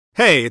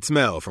Hey, it's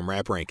Mel from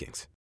Rap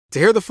Rankings. To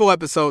hear the full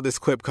episode this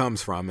clip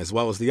comes from, as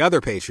well as the other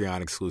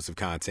Patreon-exclusive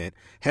content,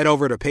 head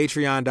over to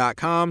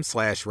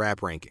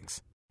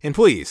patreon.com/raprankings. And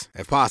please,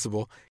 if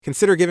possible,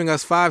 consider giving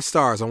us 5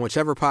 stars on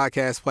whichever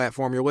podcast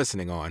platform you're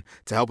listening on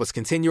to help us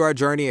continue our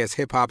journey as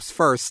hip-hop's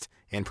first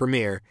and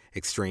premier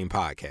extreme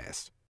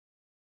podcast.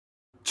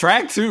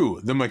 Track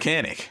 2, The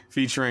Mechanic,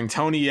 featuring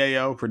Tony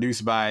Yayo,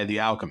 produced by The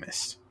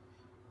Alchemist.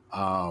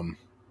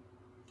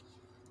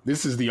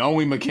 This is the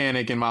only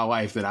mechanic in my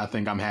life that I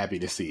think I'm happy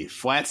to see.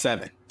 Flat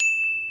 7.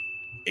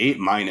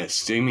 8-,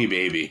 Sting Me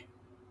Baby.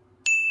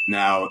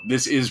 Now,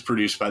 this is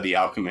produced by The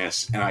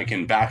Alchemist, and I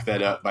can back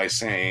that up by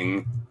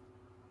saying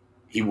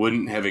he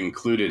wouldn't have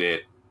included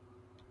it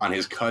on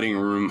his Cutting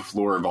Room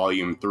Floor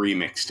Volume 3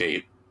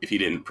 mixtape if he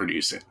didn't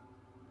produce it.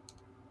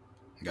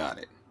 Got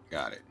it.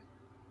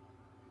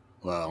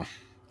 Well,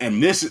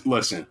 and this,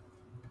 listen,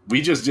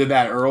 we just did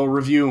that Earl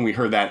review, and we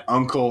heard that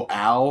Uncle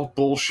Al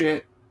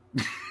bullshit.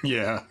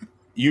 Yeah.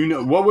 You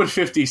know, what would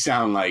 50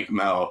 sound like,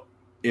 Mel,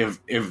 if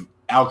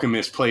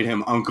Alchemist played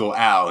him Uncle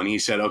Al and he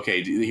said,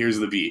 okay, here's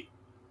the beat?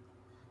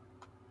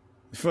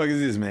 The fuck is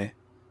this, man?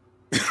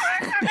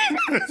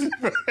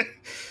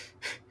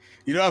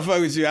 You know I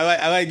fuck with you.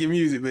 I like your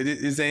music, but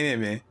this ain't it,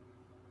 man.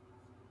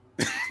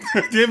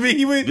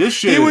 This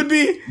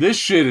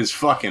shit is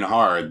fucking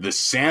hard. The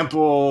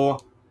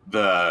sample,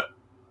 the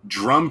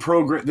drum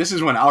program. This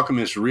is when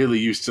Alchemist really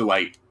used to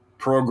like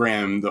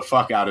program the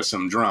fuck out of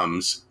some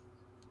drums.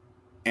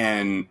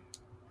 And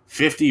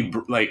 50,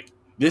 like,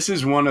 this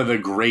is one of the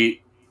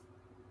great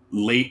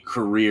late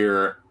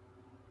career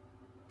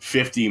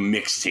 50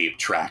 mixtape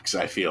tracks,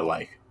 I feel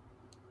like.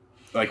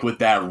 Like, with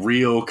that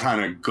real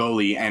kind of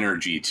gully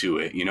energy to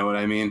it. You know what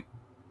I mean?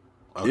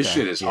 Okay, this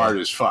shit is hard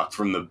as fuck.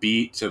 From the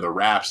beat to the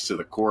raps to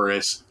the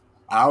chorus.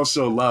 I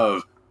also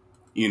love,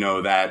 you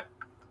know, that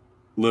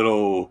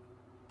little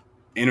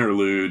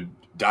interlude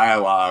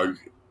dialogue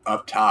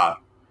up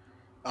top.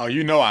 Oh,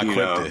 you know I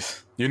clipped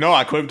this. You know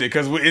I clipped it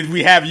because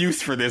we have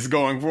use for this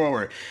going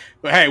forward.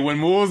 But hey, when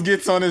Moles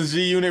gets on his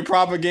G-Unit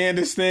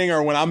propagandist thing,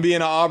 or when I'm being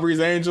an Aubrey's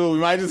angel, we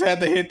might just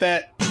have to hit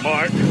that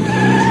mark.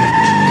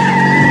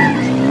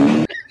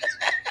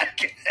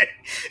 Okay.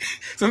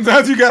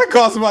 Sometimes you gotta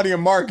call somebody a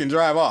mark and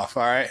drive off,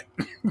 all right?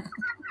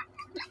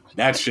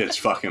 That shit's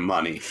fucking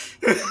money.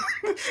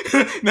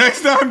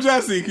 Next time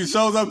Jesse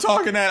shows up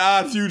talking that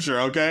Odd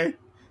Future, okay?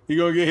 He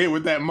gonna get hit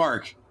with that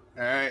mark,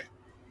 all right?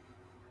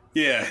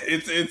 Yeah,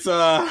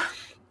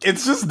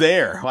 it's just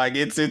there. Like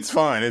it's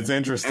fun. It's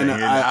interesting.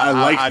 And I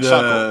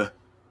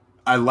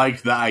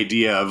like the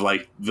idea of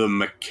like the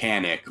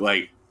mechanic.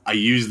 Like I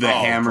use the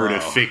hammer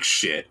to fix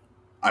shit.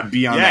 I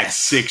be on that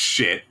sick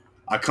shit.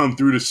 I come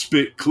through to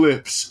spit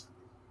clips.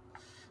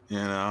 You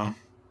know,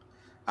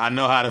 I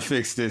know how to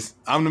fix this.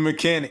 I'm the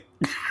mechanic.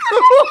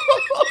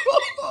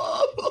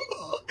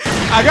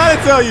 I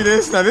gotta tell you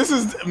this. Now, this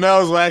is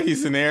Mel's wacky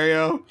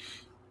scenario,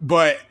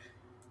 but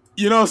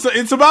you know, so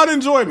it's about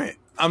enjoyment.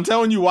 I'm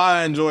telling you why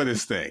I enjoy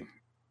this thing.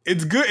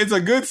 It's good. It's a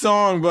good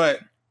song, but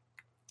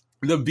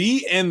the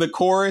beat and the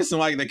chorus and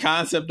like the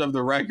concept of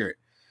the record,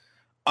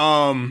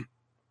 it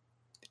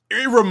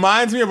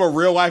reminds me of a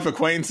real life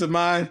acquaintance of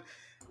mine.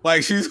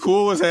 Like, she's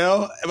cool as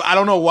hell. I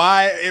don't know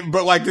why,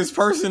 but like this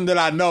person that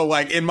I know,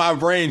 like in my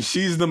brain,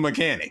 she's the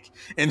mechanic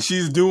and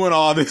she's doing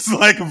all this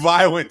like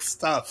violent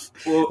stuff.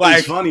 Well, like,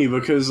 it's funny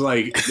because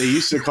like they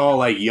used to call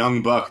like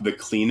Young Buck the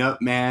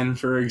cleanup man,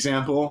 for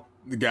example.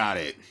 Got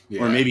it.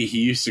 Yeah. Or maybe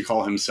he used to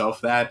call himself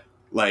that.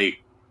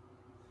 Like,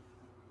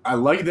 I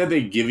like that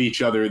they give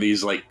each other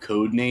these like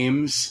code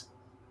names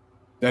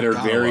that are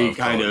very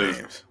kind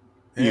of,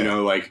 you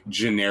know, like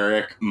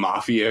generic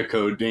mafia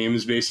code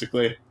names,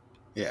 basically.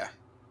 Yeah.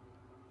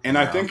 And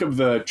I think of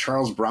the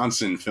Charles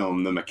Bronson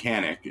film, The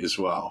Mechanic, as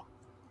well.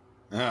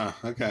 Oh,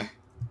 okay.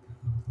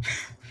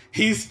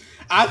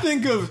 I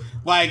think of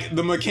like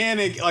The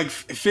Mechanic, like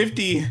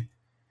 50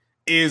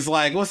 is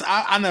like,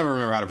 I never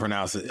remember how to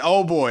pronounce it.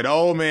 Oh boy, the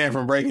old man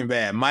from Breaking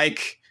Bad,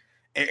 Mike.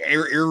 Okay,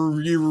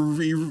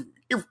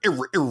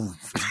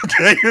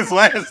 his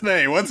last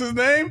name. What's his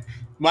name?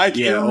 Mike.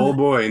 Yeah, old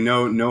boy.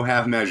 No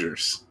half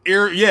measures.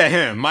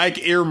 Him. Mike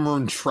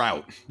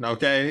Ehrmantraut.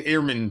 Okay,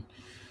 Ehrman.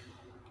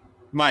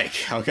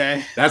 Mike.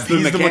 Okay, that's the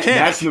mechanic.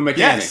 That's the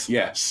mechanic.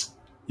 Yes.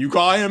 You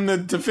call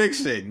him to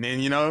fix it,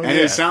 and you know, and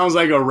it sounds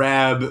like a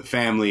Rab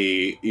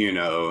family, you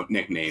know,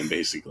 nickname,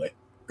 basically.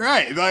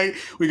 Right, like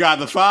we got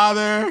the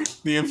father,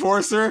 the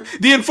enforcer.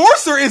 The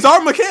enforcer is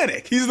our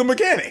mechanic. He's the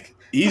mechanic.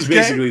 He's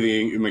basically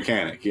the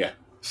mechanic. Yeah.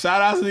 Shout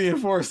out to the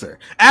enforcer.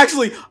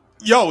 Actually,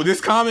 yo,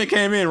 this comment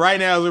came in right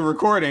now as we're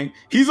recording.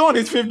 He's on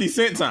his 50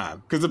 Cent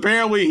time because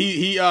apparently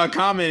he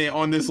commented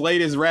on this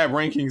latest Rap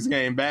Rankings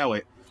game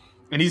ballot.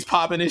 And he's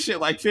popping his shit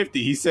like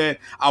 50. He said,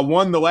 I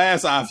won the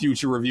last Odd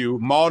Future review.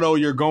 Maldo,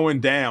 you're going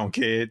down,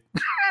 kid.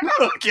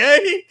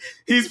 Okay?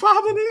 He's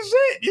popping his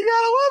shit. You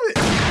gotta love it.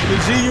 The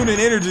G-Unit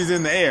energy's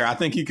in the air. I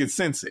think he could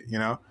sense it, you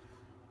know?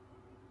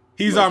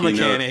 He's our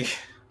mechanic.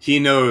 He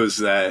knows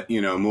that,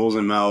 you know, Moles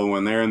and Mel,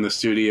 when they're in the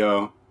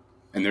studio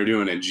and they're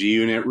doing a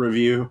G-Unit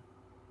review,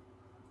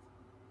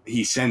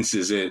 he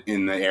senses it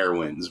in the air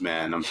winds,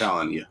 man. I'm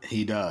telling you.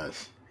 He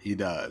does.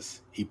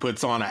 He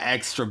puts on an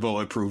extra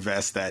bulletproof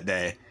vest that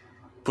day.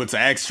 Puts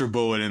an extra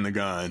bullet in the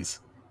guns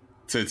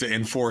to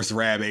enforce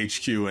Rab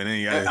HQ and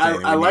any other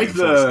thing. I like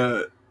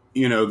the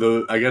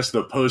I guess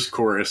the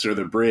post-chorus or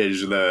the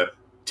bridge, the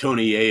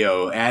Tony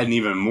Ayo adding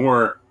even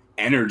more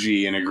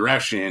energy and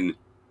aggression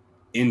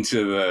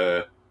into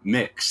the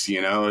mix.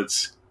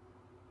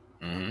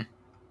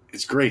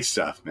 It's great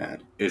stuff,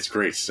 man. It's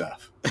great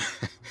stuff.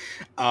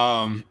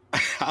 I'll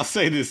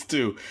say this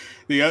too.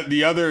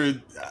 The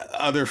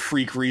other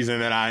freak reason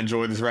that I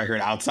enjoy this record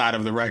outside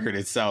of the record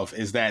itself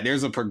is that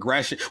there's a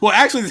progression. Well,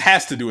 actually, this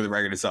has to do with the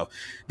record itself.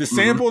 The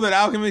sample that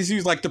Alchemist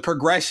used, like the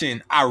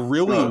progression, I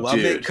really love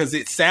it because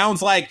it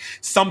sounds like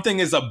something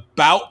is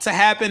about to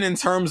happen in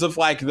terms of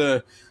like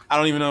I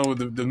don't even know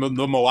the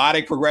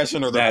melodic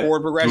progression or the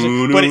chord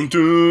progression,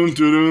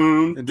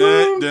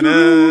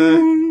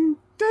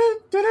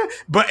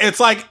 but it's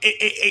like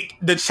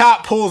the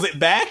chop pulls it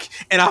back,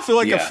 and I feel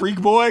like a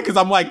freak boy because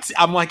I'm like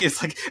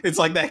it's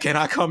like that "Can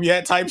I Come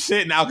Yet" type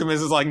shit, and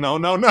Alchemist is like no.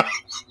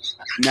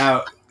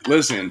 Now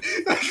listen,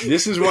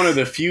 this is one of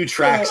the few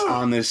tracks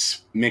on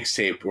this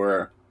mixtape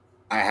where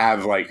I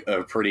have like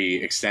a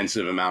pretty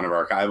extensive amount of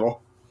archival.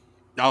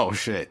 Oh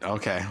shit!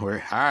 Okay,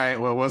 we're all right.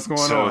 Well, what's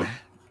going on?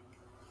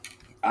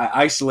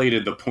 I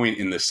isolated the point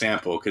in the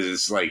sample because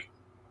it's like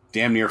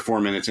damn near 4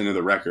 minutes into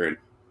the record.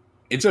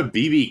 It's a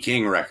B.B.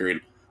 King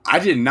record. I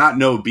did not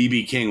know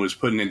B.B. King was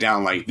putting it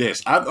down like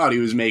this. I thought he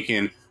was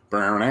making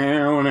What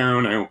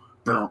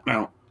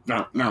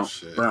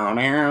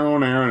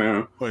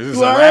is this,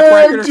 a rap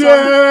record or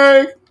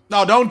something?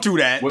 No, don't do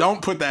that.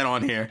 Don't put that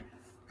on here.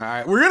 All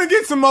right, we're gonna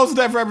get some Mos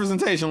Def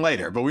representation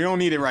later, but we don't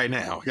need it right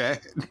now. Okay,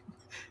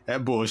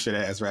 that bullshit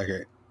ass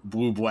record,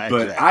 Blue Black.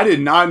 But Jack. I did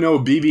not know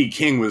B.B.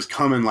 King was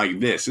coming like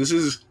this. This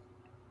is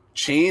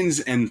Chains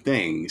and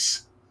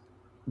Things.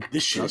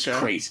 This shit is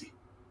crazy.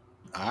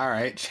 All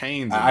right,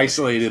 Chains. I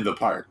isolated the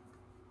part.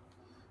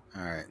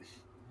 All right.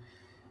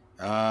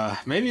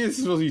 Maybe it's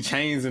supposed to be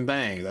Chains and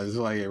Things. I just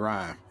like it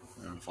rhyme.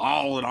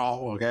 All in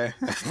all, okay.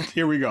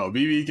 Here we go.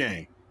 B.B.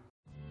 King.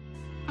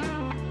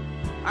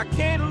 I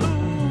can't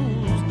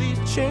lose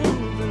these chains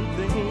and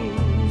things.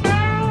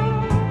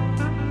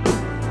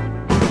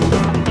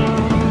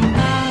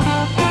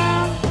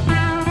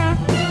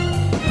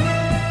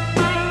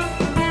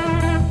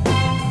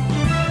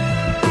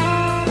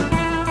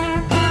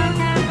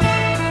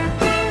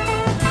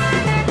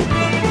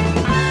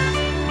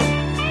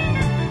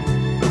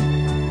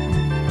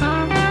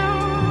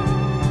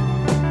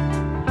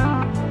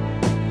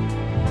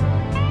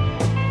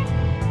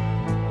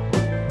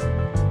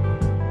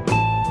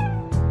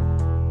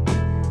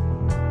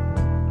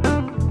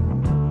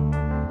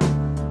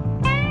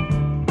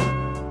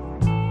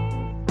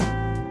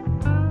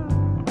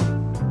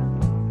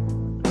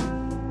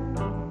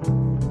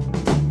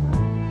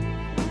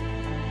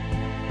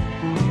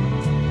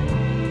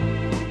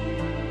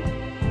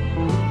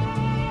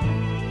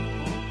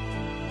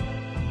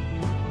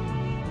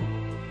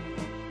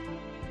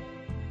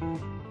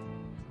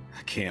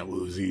 Can't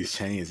lose these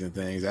chains and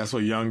things. That's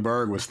what Young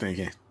Berg was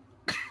thinking.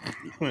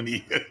 Did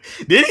he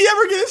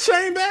ever get his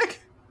chain back?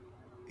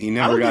 He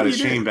never got his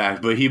chain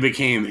back, but he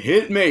became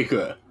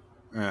Hitmaker.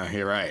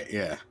 You're right,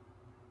 yeah.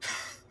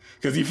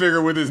 Because he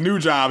figured with his new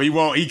job,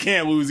 he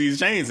can't lose these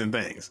chains and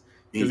things.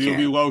 Because he'll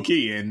be low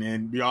key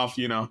and be off,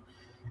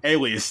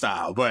 Alias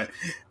style. But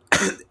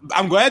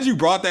I'm glad you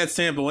brought that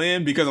sample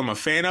in because I'm a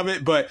fan of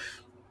it, but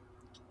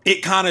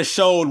it kind of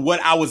showed what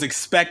I was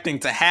expecting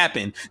to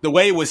happen. The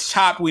way it was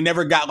chopped, we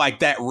never got like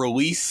that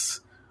release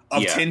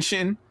of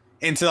tension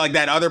into like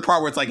that other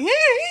part where it's like,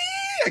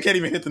 I can't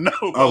even hit the note.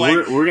 Oh,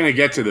 we're going to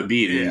get to the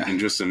beat in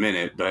just a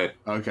minute, but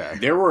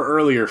there were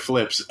earlier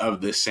flips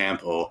of this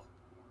sample.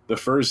 The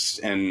first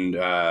and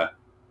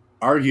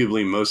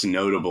arguably most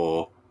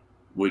notable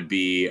would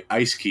be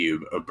Ice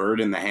Cube, A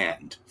Bird in the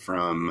Hand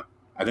from,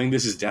 I think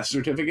this is Death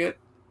Certificate.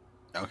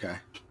 Okay.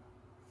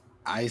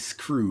 Ice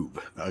Cube.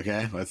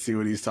 Okay, let's see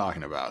what he's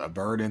talking about. A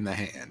bird in the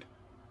hand.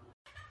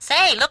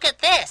 Say, look at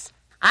this.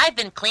 I've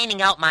been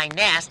cleaning out my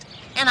nest,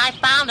 and I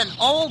found an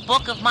old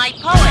book of my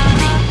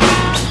poetry.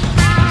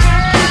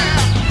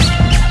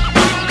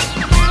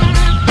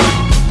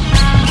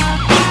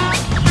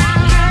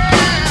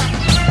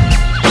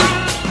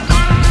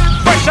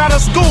 Fresh out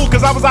of school,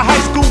 cause I was a high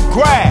school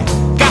grad.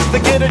 Got to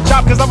get a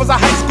job, cause I was a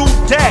high school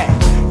dad.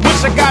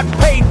 Wish I got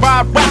paid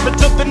by rapping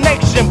to the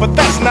nation, but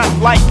that's not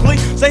likely.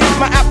 So here's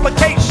my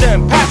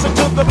application, pass it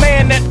to the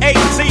man at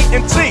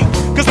AT&T.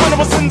 Cause when I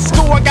was in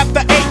school, I got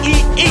the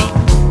AEE.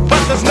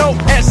 But there's no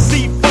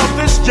SC for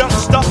this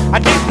youngster.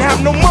 I didn't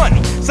have no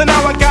money, so now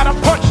I gotta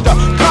punch the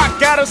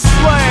clock out a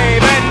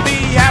slave and be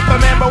half a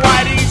man. But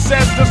Whitey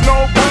says there's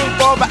no room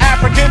for the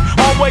African.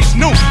 Always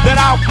knew that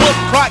I would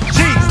clock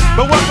G's.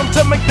 But welcome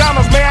to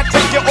McDonald's, may I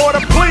take your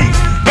order, please?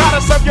 Gotta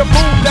serve your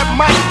food that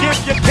might give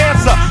you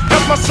cancer.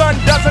 Cause my son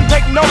doesn't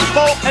take no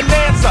for an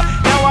answer.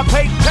 Now I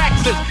pay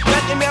taxes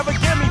that you never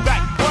give me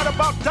back. What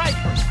about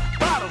diapers,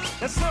 bottles,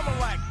 and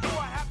Similac? Do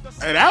I have to...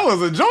 Hey, that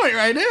was a joint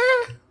right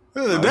there.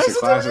 That's a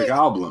classic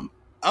album.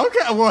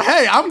 Okay, well,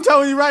 hey, I'm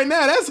telling you right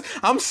now,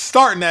 I'm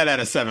starting that at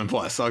a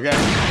 7+. Okay,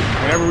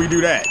 whenever we do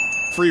that,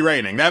 free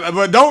rating.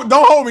 But don't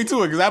hold me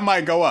to it because that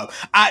might go up.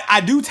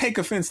 I do take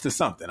offense to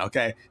something.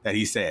 Okay, that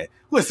he said.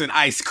 Listen,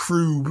 Ice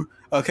Cube.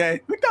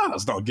 Okay,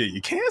 McDonald's don't get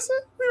you cancer.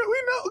 We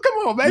know.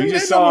 Come on, baby. You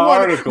just saw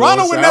an article.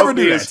 Ronald would never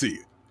do that to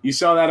you. You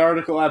saw that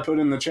article I put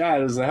in the chat.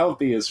 It was the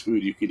healthiest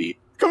food you could eat.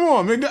 Come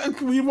on,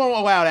 we won't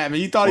allow that, man.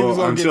 You thought he was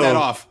going to get that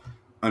off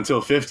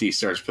until 50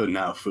 starts putting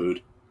out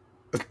food.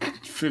 The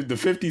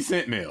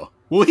 50-cent meal.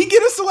 Will he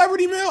get a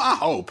celebrity meal? I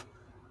hope.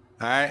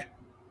 All right.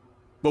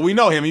 But we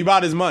know him. He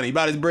bought his money. He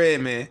bought his bread,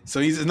 man. So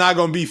it's not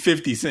going to be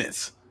 50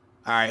 cents.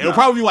 All right. It'll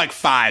probably be like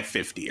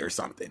 $5.50 or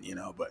something,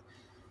 But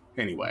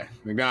anyway,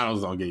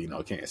 McDonald's don't give you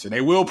no cancer.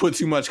 They will put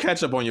too much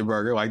ketchup on your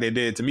burger like they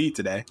did to me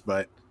today.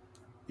 But,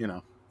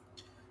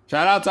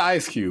 Shout out to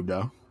Ice Cube,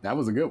 though. That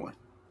was a good one.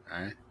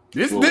 All right.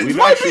 This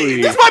might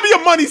be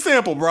a money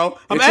sample, bro.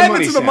 I'm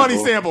adding it to the money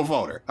sample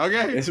folder.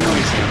 Okay? It's a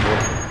money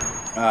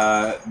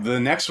sample. The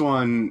next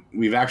one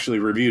we've actually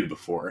reviewed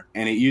before,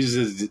 and it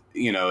uses,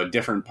 a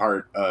different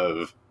part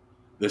of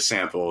the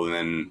sample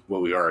than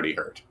what we already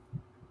heard.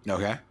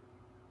 Okay.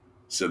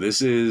 So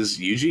this is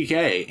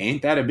UGK,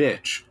 Ain't That a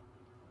Bitch?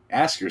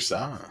 Ask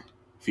Yourself,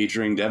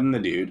 featuring Devin the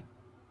Dude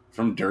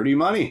from Dirty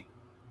Money.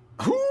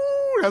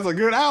 Ooh, that's a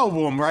good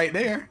album right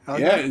there.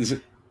 Okay. Yeah,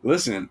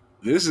 listen,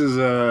 this is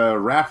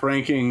Rap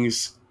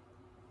Rankings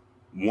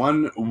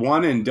one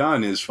and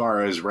done as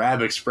far as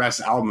Rap Express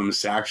albums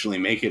to actually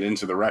make it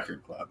into the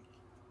record club.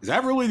 Is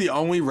that really the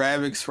only Rap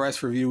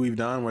Express review we've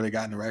done where they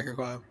got in the record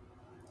club?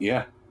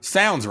 Yeah.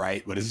 Sounds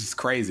right, but it's just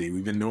crazy.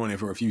 We've been doing it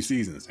for a few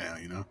seasons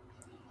now,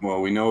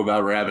 Well, we know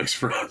about Rap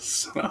Express.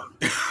 So.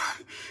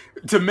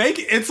 To make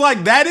it's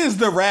like that is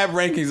the Rap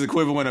Rankings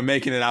equivalent of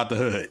making it out the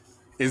hood.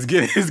 Is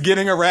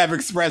getting a Rap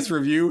Express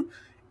review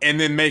and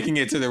then making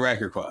it to the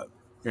record club.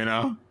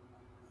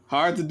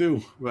 Hard to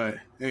do, but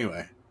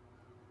anyway.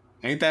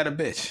 Ain't That a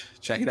Bitch?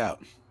 Check it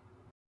out.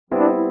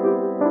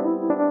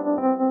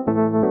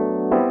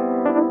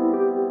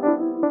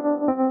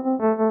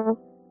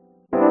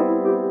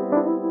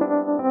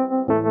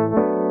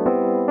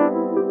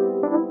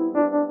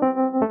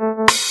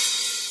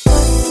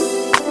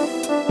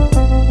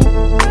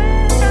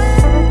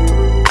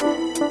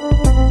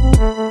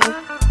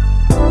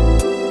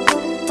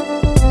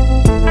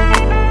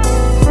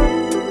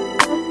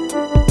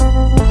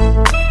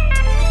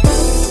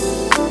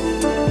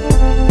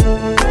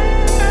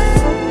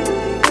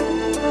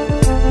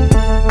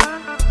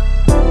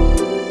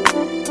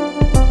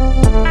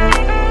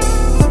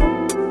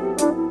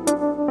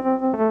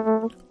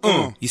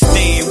 You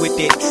staying with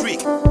that trick,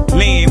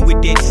 laying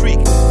with that trick,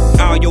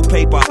 all your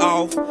paper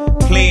off,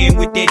 playing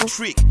with that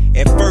trick.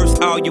 At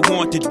first all you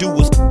want to do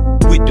was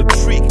with the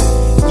trick.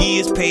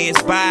 Years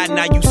passed by,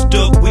 now you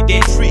stuck with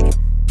that trick.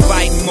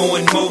 Fighting more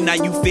and more, now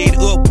you fed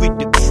up with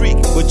the trick.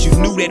 But you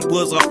knew that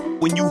was up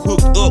when you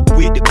hooked up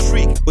with the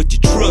trick. But you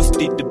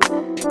trusted the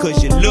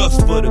cause you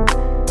lust for the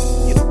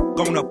you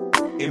gonna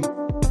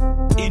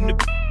in the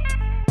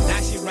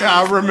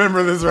I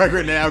remember this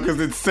record now because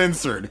it's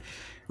censored.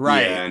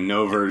 Right. Yeah,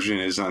 no version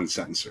is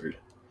uncensored.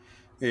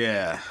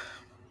 Yeah,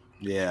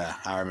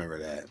 I remember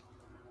that.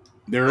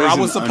 I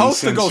was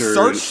supposed to go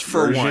search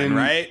for version, one,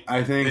 right?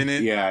 I think.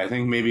 I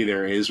think maybe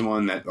there is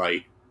one that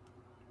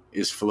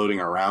is floating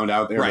around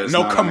out there. Right.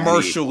 No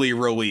commercially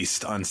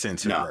released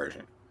uncensored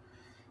version.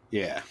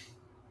 Yeah.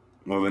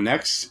 Well, the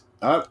next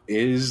up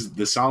is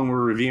the song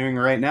we're reviewing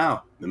right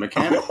now, The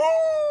Mechanic.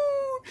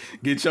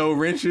 Get your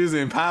wrenches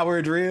and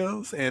power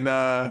drills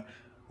and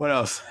what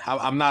else?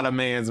 I'm not a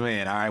man's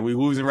man. All right, we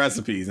losing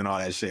recipes and all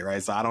that shit,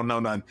 right? So I don't know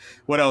nothing.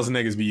 What else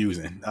niggas be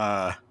using?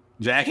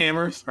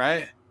 Jackhammers,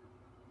 right?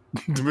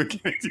 The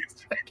mechanics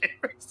use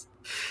jackhammers.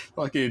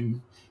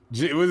 Fucking,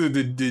 was it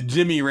the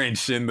Jimmy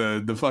wrench and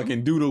the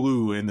fucking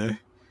doodaloo and the.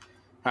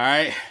 All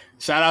right,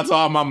 shout out to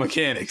all my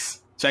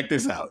mechanics. Check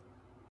this out.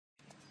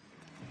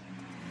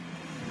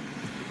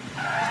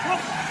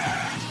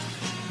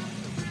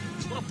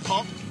 What a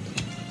punk!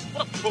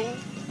 What a fool!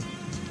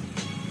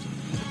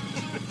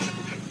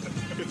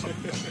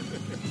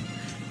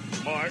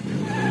 Mark.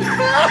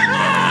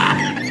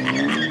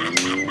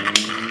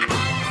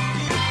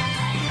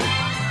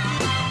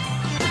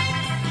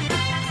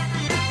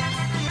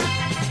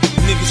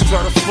 Niggas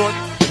try to front,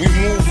 we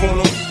move on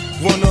them.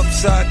 Run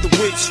upside the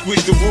whip,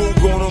 squeeze the rug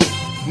on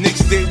them.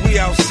 Next day we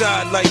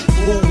outside like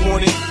who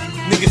want it?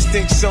 Niggas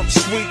think something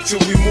sweet till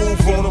we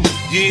move on them.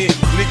 Yeah,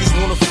 niggas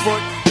wanna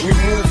front, we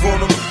move on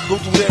them. Go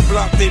through that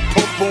block, they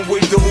pump on,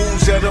 wave the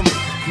ooze at them.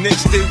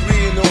 Next day we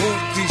in the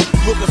hoopties,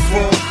 looking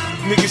for them.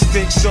 Niggas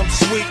think something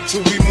sweet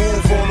till we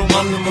move on them.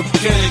 I'm the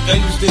mechanic, I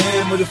use the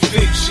hammer to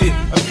fix shit.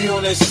 I be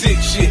on that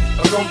sick shit,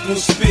 I come through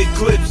spit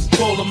clips.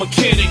 Call a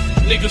mechanic,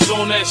 niggas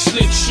on that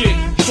slick shit,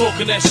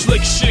 talking that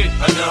slick shit.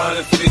 I know how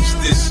to fix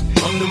this,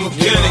 I'm the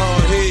mechanic.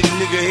 Hard head,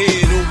 nigga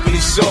head, open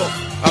it soft.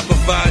 I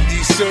provide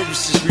these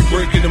services, we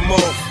breaking them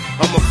off.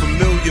 I'm a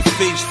familiar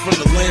face from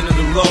the land of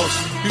the lost.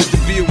 Used to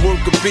be a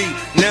worker bee,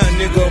 now a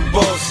nigga a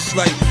boss. It's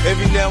like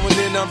every now and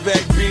then I'm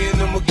back being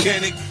a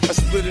mechanic. I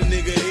split a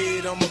nigga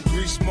head, I'm a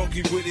grease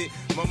monkey with it.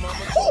 My mama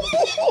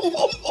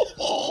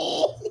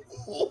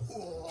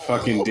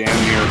Fucking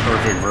damn near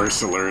perfect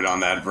verse alert on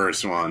that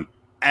verse one.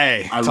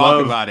 Hey,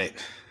 talk about it.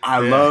 I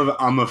love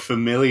I'm a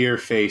familiar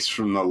face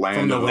from the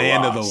land of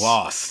the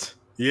lost.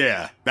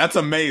 Yeah, that's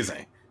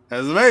amazing.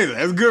 That's amazing.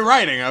 That's good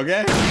writing,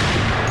 okay?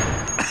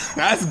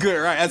 That's good,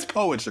 right? That's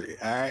poetry,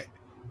 all right?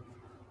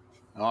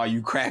 All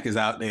you crackers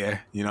out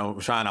there, you know,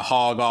 trying to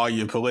hog all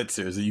your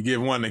Pulitzers. You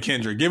give one to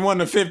Kendrick. Give one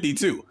to 50,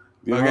 too.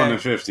 Give one to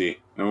 50.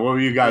 And what were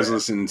you guys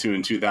listening to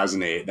in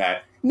 2008?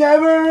 That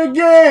Never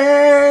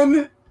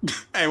Again.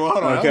 Hey, well,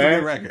 hold on. Okay. That was a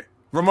good record.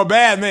 From a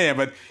bad man,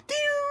 but...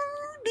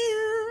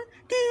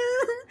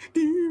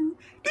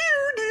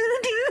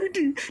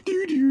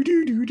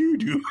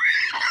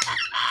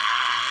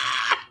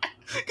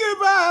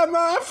 Goodbye,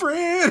 my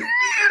friend.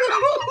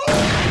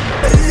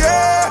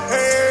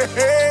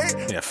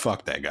 Yeah,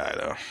 fuck that guy,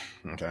 though.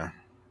 Okay.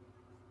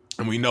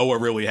 And we know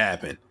what really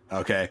happened.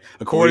 Okay.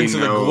 According to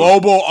the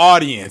global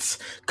audience,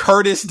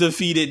 Curtis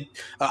defeated,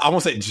 I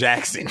won't say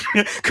Jackson.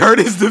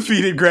 Curtis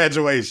defeated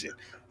Graduation.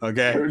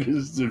 Okay.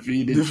 Curtis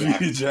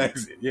defeated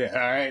Jackson. Yeah, all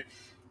right.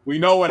 We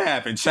know what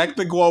happened. Check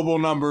the global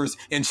numbers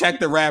and check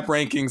the rap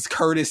rankings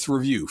Curtis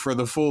review for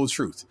the full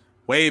truth.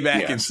 Way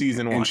back in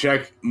season 1. And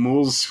check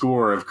Moole's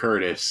score of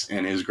Curtis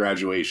and his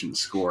Graduation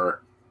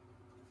score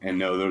and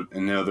know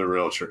the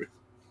real truth.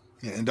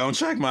 Yeah, and don't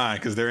check mine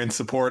because they're in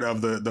support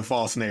of the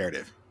false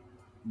narrative.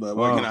 But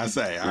what can I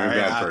say? You're a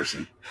bad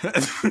person.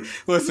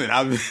 Listen,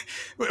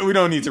 we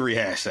don't need to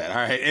rehash that. All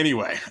right.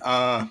 Anyway,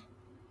 I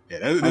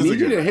need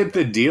you to hit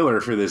the dealer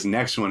for this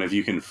next one if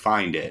you can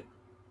find it.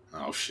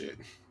 Oh shit!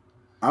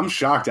 I'm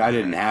shocked I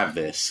didn't have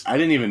this. I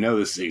didn't even know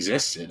this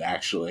existed.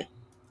 Actually,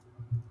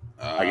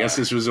 I guess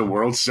this was a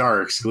World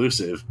Star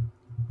exclusive.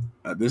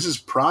 This is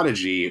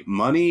Prodigy.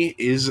 Money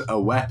is a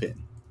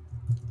weapon,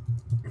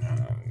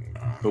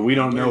 but we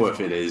don't know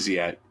if it is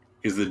yet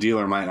because the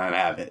dealer might not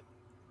have it.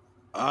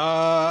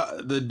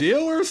 The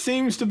dealer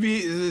seems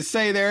to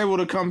say they're able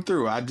to come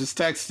through. I just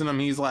texted him.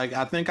 He's like,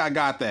 I think I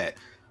got that.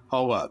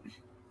 Hold up.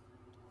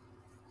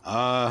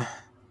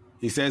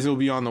 He says he'll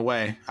be on the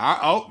way.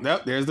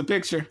 Nope, there's the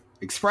picture.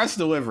 Express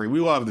delivery. We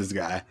love this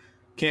guy.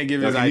 Can't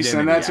give his identity. Can you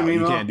send that to me?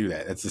 You can't do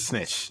that. That's a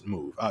snitch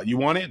move. You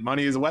want it?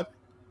 Money is a weapon?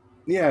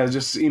 Yeah,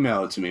 just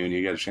email it to me when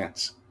you get a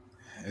chance.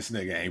 This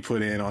nigga ain't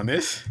put in on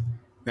this.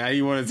 Now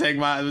you want to take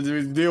my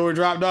dealer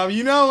dropped off?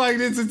 You know, like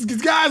it's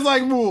guys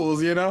like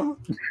Mools, you know.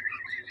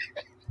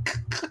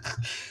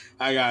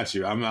 I got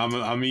you.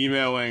 I'm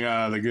emailing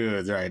the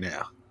goods right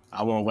now.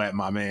 I won't let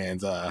my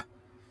man's let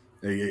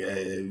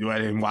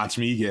him watch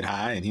me get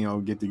high and he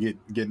don't get to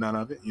get none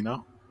of it, you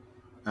know?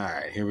 All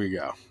right, here we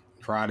go.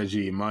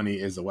 Prodigy, money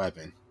is a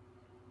weapon.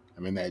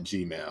 I'm in that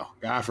Gmail.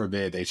 God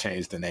forbid they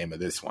change the name of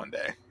this one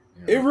day.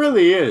 You know? It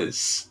really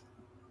is.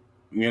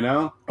 You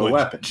know? A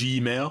weapon.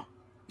 Gmail?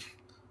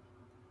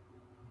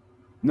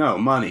 No,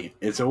 money.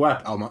 It's a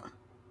weapon. Oh,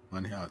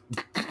 money.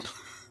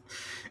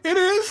 It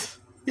is.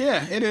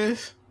 Yeah, it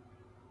is.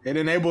 It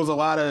enables a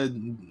lot of,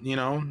 you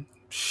know,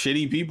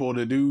 shitty people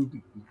to do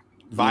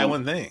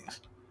violent things.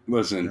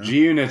 Listen, you know?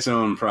 G-Unit's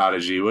own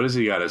Prodigy. What does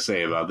he got to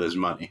say about this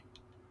money?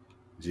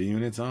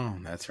 G-Unit's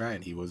own. That's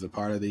right. He was a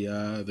part of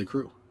the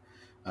crew.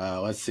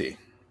 Let's see.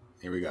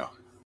 Here we go.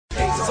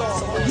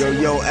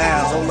 Yo,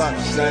 Al, hold up,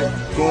 son.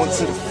 Going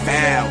to the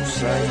foul,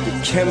 son. The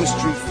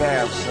chemistry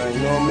foul, son. You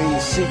know what I mean?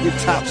 Secret,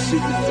 top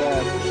secret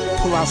foul.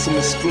 Pull out some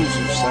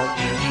exclusives, son.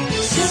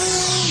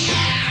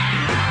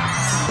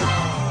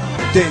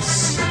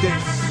 This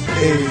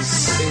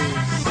is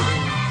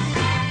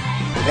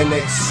an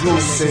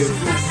exclusive.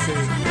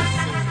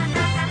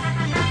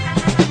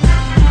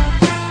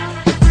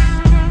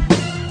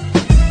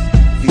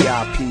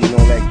 VIP and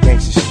all that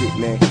gangster shit,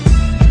 man.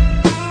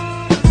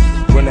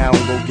 Run out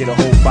and go get a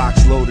whole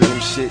box load of them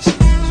shits so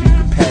you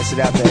can pass it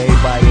out to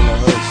everybody in the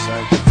hood,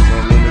 son.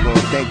 And then they're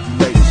gonna thank you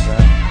later,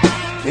 son.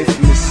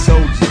 Infamous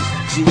soldiers,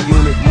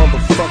 G-Unit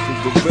motherfucking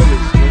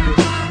gorillas, nigga.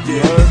 You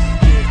heard?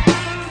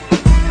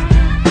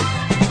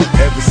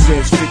 Ever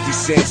since 50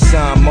 Cent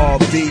signed Mobb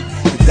Deep,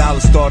 the dollar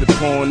started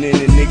pouring in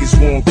and niggas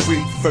won't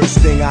creep. First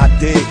thing I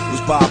did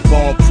was buy a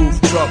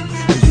bomb-proof truck.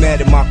 Was mad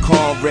at my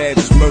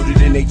comrades was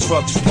murdered in they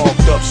trucks,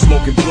 parked up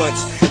smoking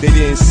blunts. They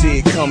didn't see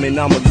it coming.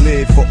 I'ma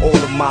live for all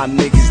of my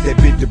niggas that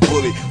bit the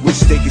bullet. Wish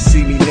they could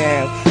see me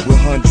now with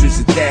hundreds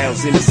of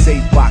thousands in the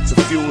safe box.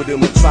 A few of them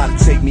will try to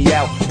take me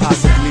out,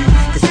 possibly,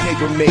 cause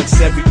paper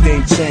makes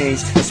everything change,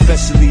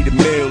 especially the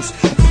mills.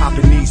 I'm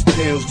popping these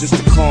pills just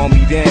to calm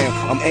me down.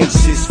 I'm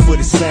anxious for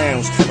the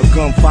sounds of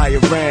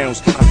gunfire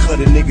rounds. I cut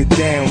a nigga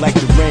down like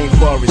the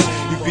rainforest.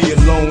 You be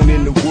alone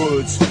in the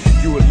woods.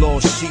 You a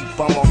lost sheep,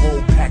 I'm a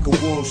whole pack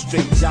of wolves.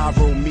 Straight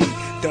gyro me,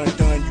 dun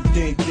you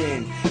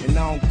thinking. And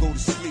I don't go to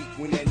sleep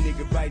when that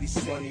nigga write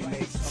his money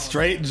makes.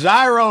 Straight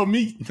gyro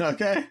meat,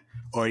 okay?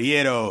 Or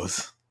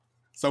heroes.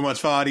 So much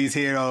for all these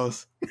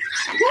heroes.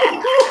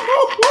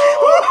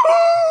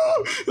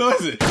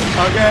 Listen,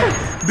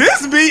 okay?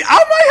 This beat,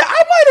 I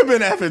might have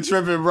been effing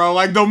tripping, bro.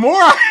 Like, the more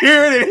I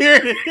hear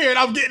it,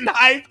 I'm getting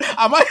hyped.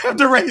 I might have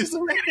to raise the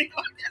rating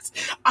on this.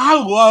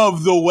 I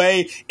love the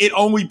way it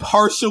only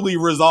partially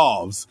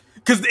resolves.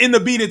 Because in the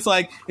beat, it's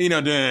like, you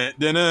know,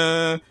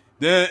 but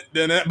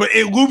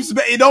it loops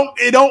back. It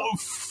don't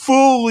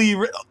fully.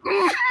 I'm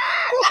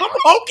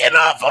hooking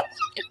up.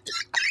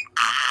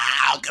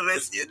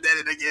 You did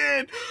it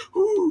again.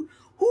 Ooh,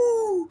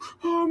 oh,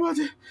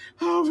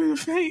 I'm gonna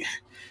faint.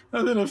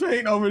 I'm gonna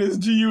faint over this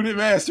G-Unit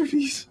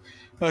masterpiece.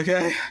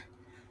 Okay.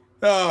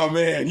 Oh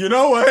man, you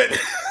know what?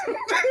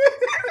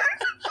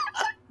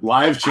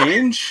 Live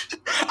change?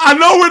 I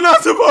know we're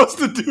not supposed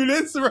to do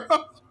this, bro.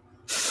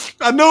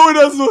 I know we're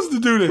not supposed to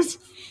do this.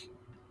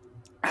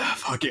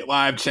 Fuck it,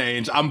 live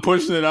change. I'm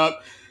pushing it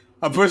up.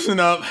 I'm pushing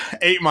up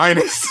 8-.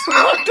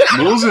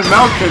 Moles and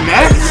Mount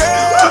Connect?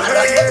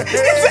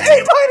 It's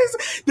an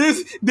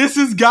 8-. This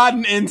has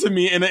gotten into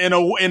me in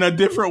a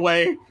different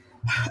way.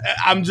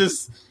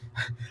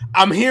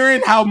 I'm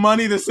hearing how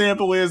money the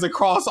sample is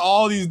across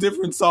all these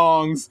different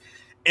songs,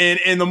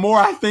 and the more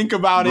I think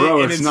about it,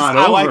 bro, and it's not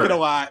I over. like it a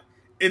lot.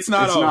 It's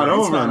not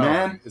over,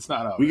 man. It's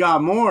not over. We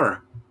got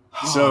more.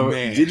 Oh,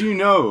 man. Did you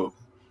know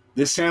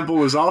this sample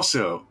was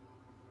also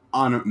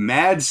on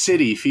Mad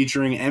City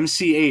featuring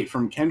MC8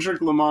 from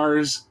Kendrick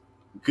Lamar's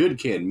Good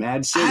Kid,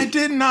 Mad City? I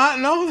did not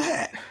know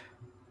that.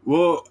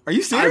 Well, are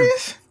you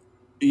serious?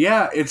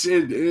 Yeah, it's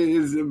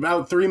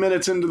about 3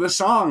 minutes into the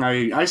song.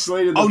 I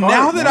isolated the part.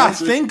 Now that I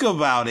think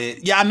about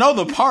it, yeah, I know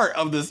the part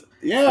of this.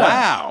 Yeah.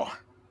 Wow.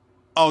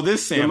 Oh,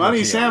 this sample. The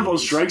money sample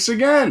strikes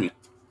again.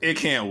 It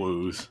can't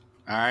lose.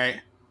 All right.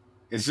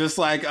 It's just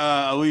like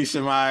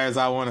Alicia Myers,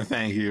 I Want to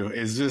Thank You.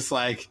 It's just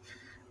like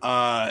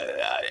all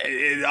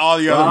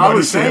the other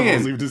money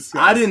samples we've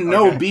discussed. I didn't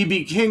know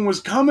BB King was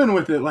coming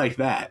with it like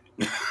that.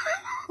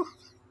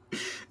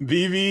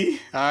 BB,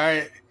 all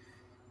right.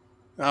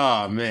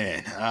 Oh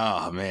man,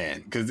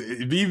 because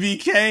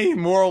BBK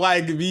more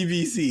like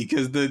BBC,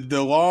 because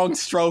the long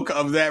stroke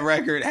of that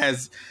record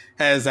has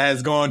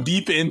gone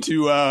deep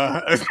into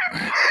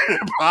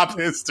pop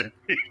history.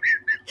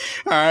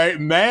 All right,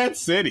 Mad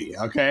City,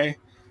 okay,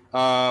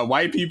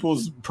 white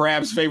people's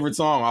perhaps favorite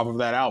song off of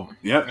that album.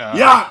 Yep.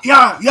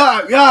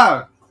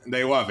 Yeah.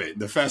 They love it.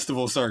 The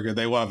festival circuit,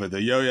 they love it.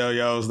 The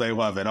yo-yo-yos, they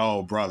love it.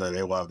 Oh brother,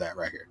 they love that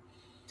record.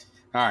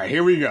 All right,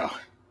 here we go.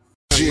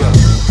 Yeah.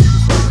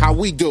 How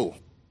we do?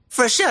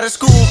 Fresh out of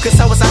school, cause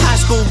I was a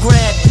high school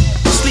grad.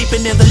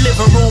 Sleeping in the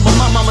living room of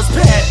my mama's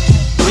pad.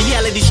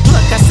 Reality struck,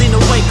 I seen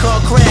a white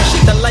car crash.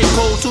 Hit the light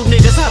pole, 2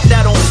 niggas hopped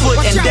out on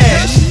foot and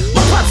dashed.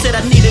 My pop said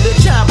I needed a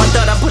job, I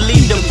thought I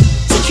believed him.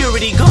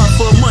 Security guard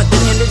for a month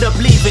and ended up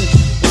leaving.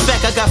 In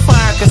fact, I got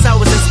fired cause I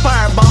was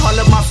inspired by all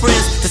of my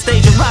friends to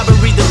stage a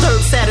robbery the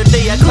 3rd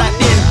Saturday I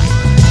clocked in.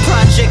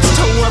 Projects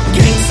tow up,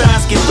 gang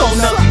signs get thrown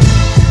up.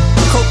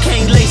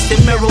 Cocaine laced in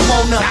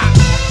marijuana.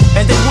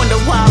 And they wonder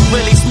why I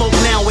really smoke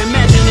now.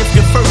 Imagine if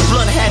your first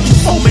blunt had you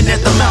foaming at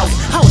the mouth.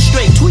 I was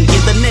straight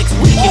tweaking the next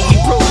weekend, we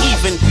broke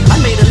even.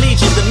 I made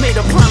allegiance and made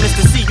a promise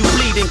to see you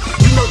bleeding.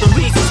 You know the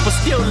reasons, but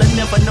still I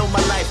never know my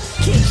life.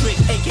 Kendrick,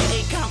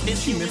 aka Compton,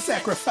 human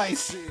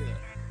sacrifice.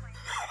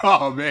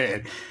 Oh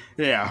man,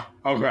 yeah,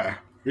 okay,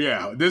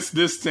 yeah. This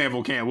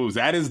sample can't lose.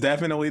 That is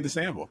definitely the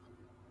sample.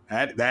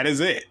 That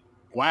is it.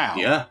 Wow.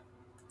 Yeah.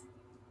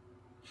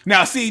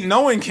 Now, see,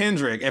 knowing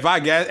Kendrick, if I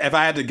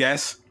had to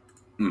guess.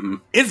 Mm-hmm.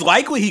 It's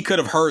likely he could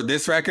have heard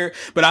this record,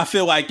 but I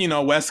feel like,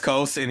 West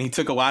Coast, and he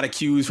took a lot of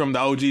cues from the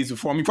OGs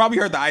before him. He probably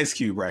heard the Ice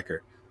Cube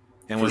record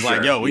and was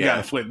like, yo, we got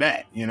to flip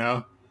that,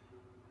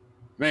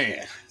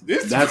 Man,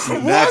 that's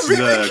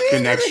the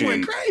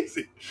connection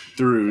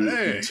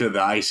through to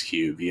the Ice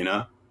Cube,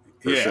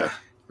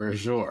 For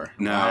sure.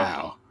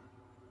 Now,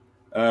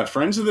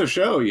 friends of the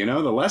show,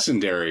 the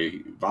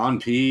legendary Von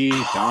P,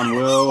 Don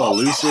Will,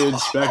 Elucid,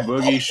 Spec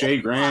Boogie, Shay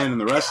Grand,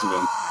 and the rest of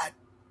them.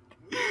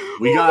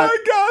 We got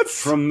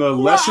from the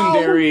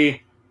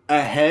legendary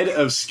Ahead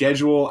of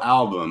Schedule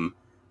album,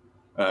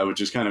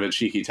 which is kind of a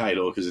cheeky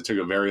title because it took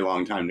a very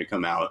long time to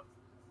come out.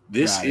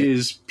 This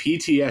is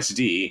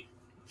PTSD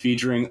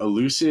featuring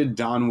Elucid,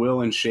 Don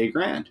Will, and Shay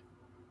Grand.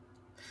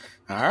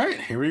 All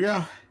right, here we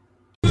go.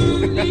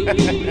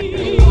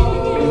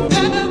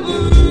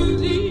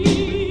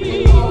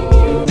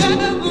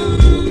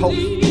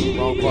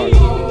 Wrong part.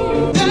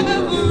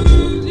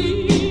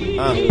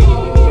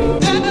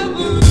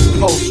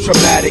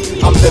 Post-traumatic,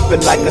 I'm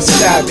living like a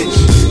savage.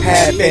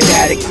 Half an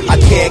addict,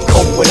 I can't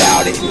cope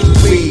without it.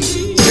 Weed,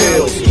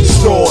 pills,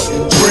 snort,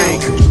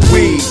 drink.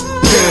 Weed,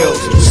 pills,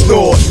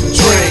 snort,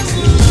 drink.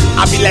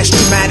 I be less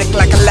dramatic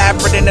like a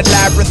labyrinth in a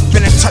labyrinth.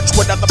 Been in touch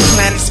with other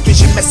planets,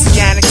 vision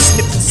messianic.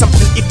 Sniffing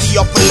something iffy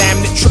off a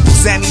laminate. Triple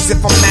Xannies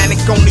if I'm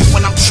manic. Only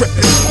when I'm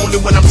tripping,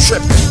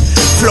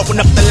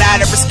 Flowing up the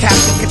ladder is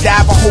Captain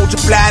Cadaver. Hold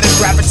your bladder,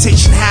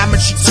 gravitation hammer.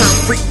 She turned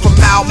freak from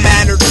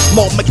mal-mannered.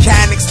 More without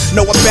mechanics.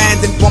 No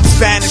abandoned bumps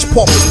vanish.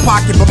 Pauper's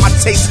pocket, but my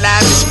taste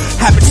lavish.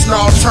 Habits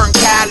snarl, turn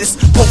callous.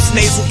 Post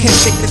nasal can't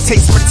shake the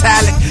taste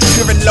metallic.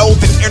 Fear and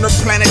loathing,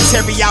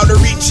 interplanetary outer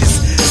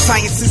reaches.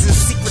 Science isn't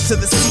secret to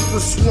the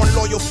seekers. Sworn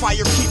loyal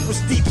fire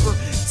keepers deeper.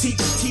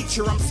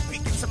 Teacher, I'm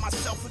speaking to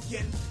myself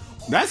again.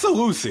 That's a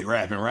Lucid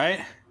rapping,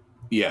 right?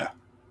 Yeah.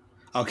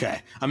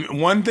 Okay. I mean,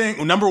 one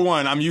thing, number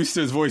one, I'm used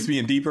to his voice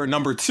being deeper.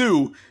 Number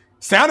two,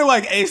 sounded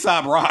like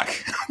Aesop Rock.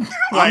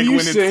 Like when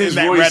it's in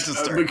that voice,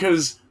 register.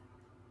 Because,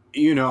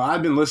 you know,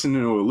 I've been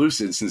listening to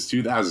Lucid since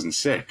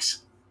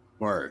 2006.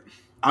 Word.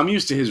 I'm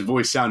used to his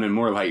voice sounding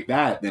more like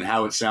that than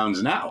how it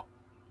sounds now.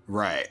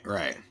 Right.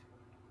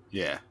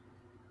 Yeah.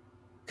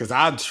 Because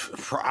I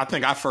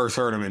think I first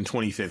heard him in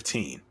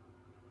 2015.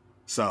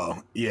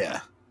 So,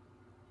 yeah.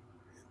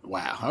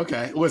 Wow.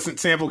 Okay. Listen,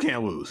 sample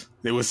can't lose.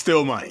 It was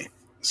still money.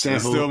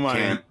 Sample still money.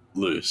 Can't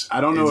lose. I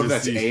don't know if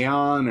that's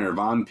Aeon or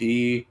Von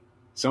P.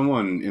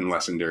 Someone in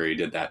Lessendary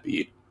did that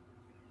beat.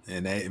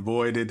 And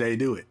boy, did they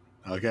do it.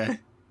 Okay.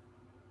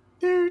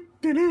 That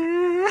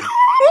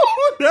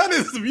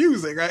is the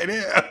music right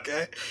there.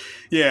 Okay.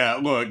 Yeah,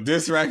 look,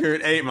 this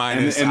record, 8-.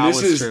 And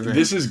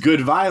this is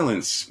good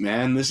violence,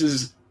 man. This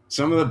is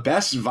some of the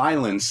best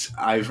violence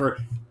I've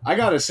heard. I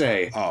gotta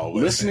say,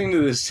 listening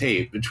to this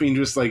tape, between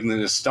just like the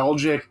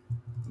nostalgic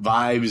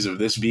vibes of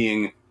this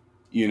being,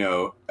 you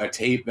know, a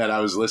tape that I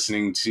was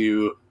listening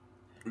to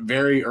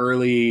very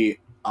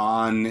early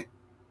on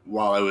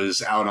while I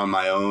was out on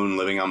my own,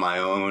 living on my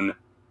own,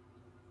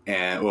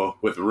 and well,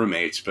 with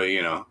roommates, but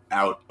you know,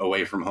 out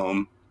away from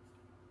home.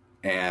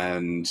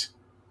 And,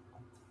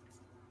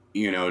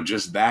 you know,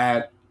 just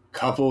that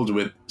coupled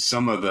with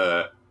some of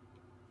the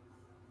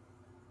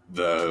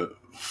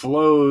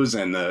flows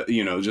and the,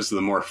 you know, just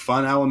the more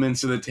fun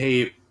elements of the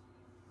tape,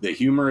 the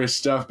humorous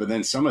stuff, but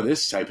then some of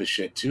this type of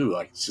shit too.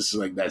 Like, it's just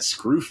like that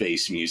screw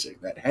face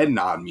music, that head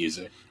nod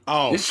music.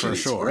 Oh, this for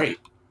sure. Great.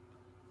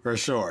 For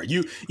sure.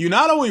 You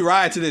not only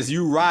ride to this,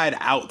 you ride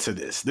out to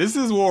this. This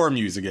is war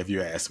music, if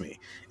you ask me.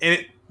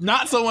 And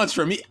not so much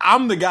for me.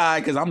 I'm the guy,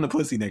 because I'm the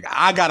pussy nigga.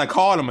 I gotta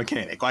call the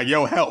mechanic, like,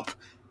 yo, help.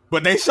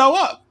 But they show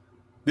up.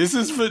 This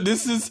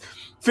is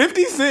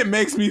 50 Cent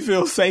makes me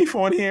feel safe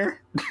on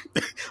here.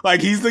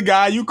 Like, he's the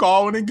guy you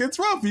call when it gets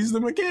rough. He's the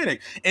mechanic.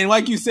 And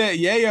like you said,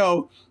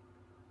 Yayo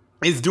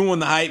is doing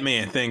the hype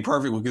man thing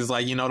perfect, because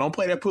like, you know, don't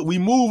play that we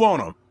move on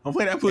him. Don't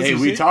play that pussy shit.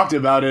 Hey, we talked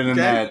about it in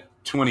that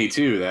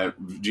 22, that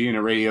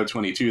Gina Radio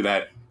 22,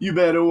 that you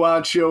better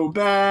watch your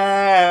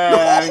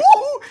back.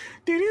 Oh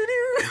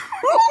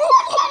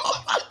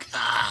my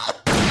God.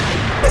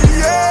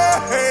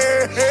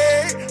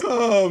 Yeah.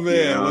 Oh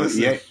man.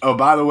 You know, oh,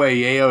 by the way,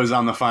 Yayo is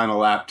on the Final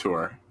Lap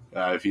tour.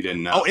 If you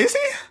didn't know. Oh, is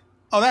he?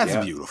 Oh, that's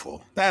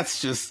beautiful. That's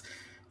just,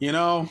 you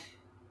know,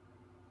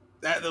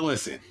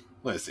 listen.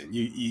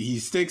 He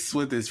sticks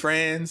with his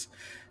friends.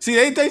 See,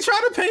 they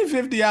try to paint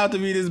 50 out to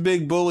be this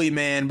big bully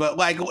man, but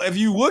like, if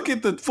you look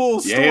at the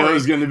full story,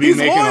 Yayo's going to be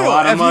making a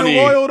lot of money.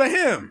 You're loyal to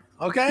him,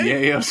 okay?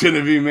 Yayo's going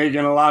to be making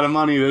a lot of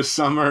money this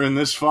summer and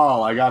this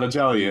fall. I got to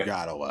tell you. You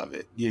gotta love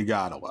it. You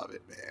gotta love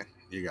it, man.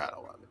 You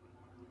gotta love it.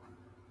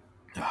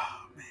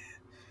 Oh man,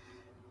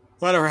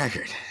 what a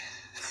record!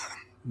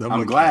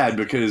 I'm glad,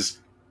 because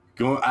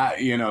to go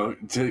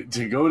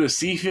to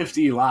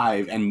C50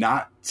 live and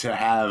not to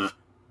have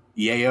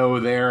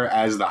Yayo there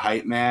as the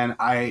hype man,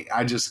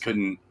 I just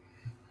couldn't,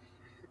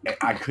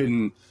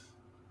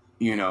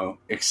 you know,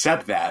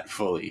 accept that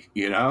fully,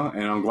 you know,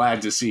 and I'm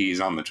glad to see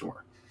he's on the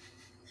tour.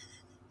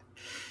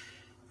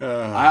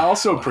 I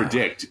also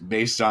predict,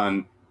 based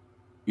on,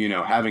 you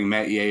know, having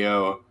met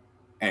Yayo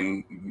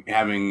and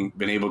having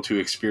been able to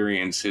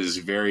experience his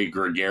very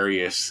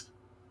gregarious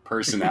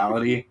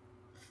personality,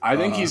 I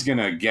think he's going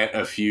to get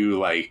a few,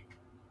 like,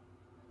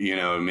 you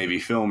know, maybe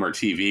film or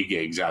TV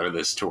gigs out of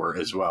this tour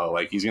as well.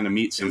 Like, he's going to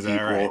meet some people.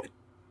 Right?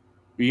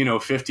 You know,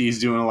 50's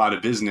doing a lot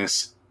of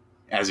business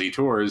as he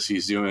tours.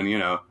 He's doing, you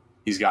know,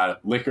 he's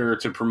got liquor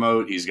to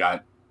promote. He's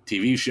got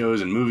TV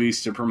shows and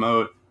movies to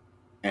promote.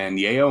 And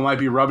Yayo might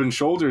be rubbing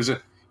shoulders.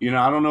 You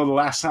know, I don't know the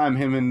last time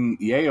him and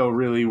Yayo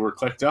really were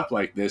clicked up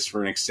like this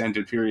for an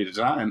extended period of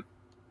time.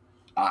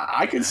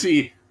 I could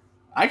see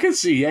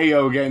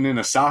Yayo getting in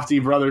a Softy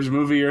Brothers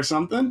movie or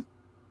something.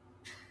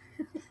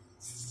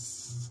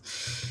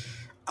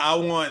 I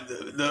want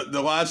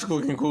the logical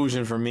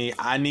conclusion for me.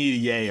 I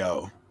need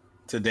Yayo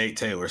to date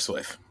Taylor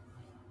Swift.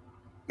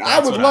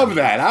 I would love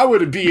that. I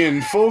would be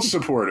in full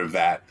support of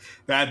that.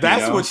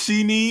 That's what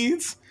she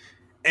needs,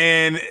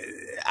 and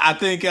I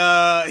think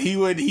he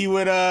would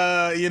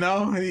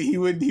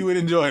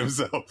enjoy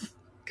himself.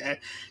 Okay,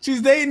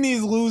 she's dating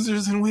these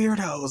losers and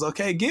weirdos.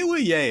 Okay, get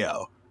with Yayo.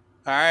 All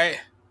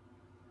right,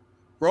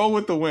 roll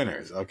with the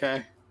winners.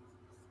 Okay,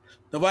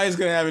 nobody's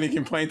gonna have any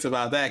complaints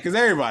about that because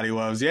everybody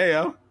loves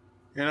Yayo.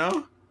 You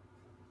know?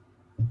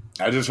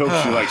 I just hope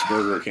she likes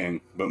Burger King,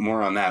 but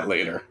more on that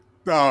later.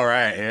 All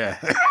right, yeah.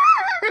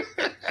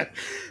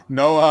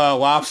 No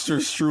lobster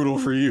strudel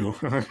for you.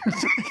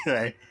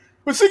 Okay.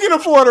 But she can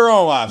afford her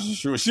own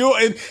lobster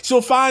strudel.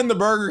 She'll find the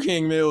Burger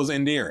King meals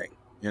endearing,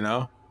 you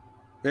know?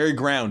 Very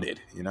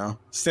grounded, you know?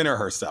 Center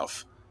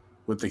herself.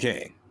 with the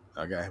king.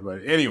 Okay,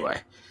 but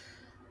anyway,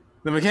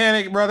 the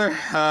mechanic, brother.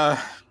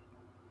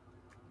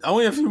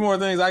 Only a few more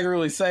things I can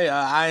really say.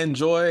 I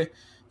enjoy,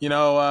 the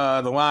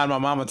line my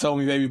mama told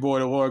me, "Baby boy,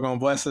 the Lord gonna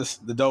bless us."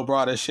 The dope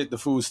brought us shit. The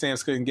food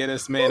stamps couldn't get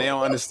us. Man, they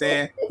don't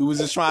understand. We was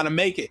just trying to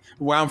make it.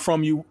 Where I'm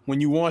from, when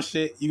you want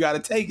shit, you gotta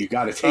take it. You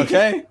gotta take it.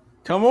 Okay,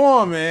 come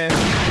on, man.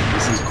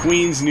 This is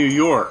Queens, New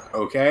York.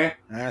 Okay,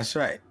 that's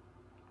right.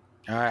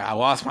 All right, I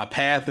lost my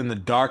path in the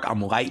dark.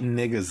 I'm lighting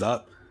niggas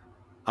up.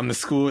 I'm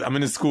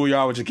in the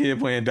schoolyard with your kid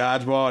playing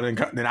dodgeball,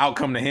 and then out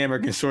come the hammer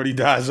and shorty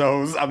dodge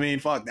those. I mean,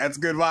 fuck, that's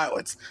good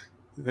violence.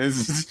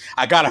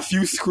 I got a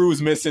few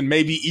screws missing,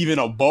 maybe even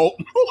a bolt.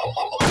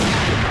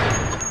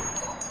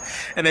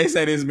 And they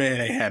say this man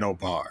ain't had no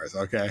bars,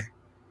 okay?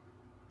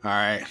 All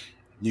right.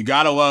 You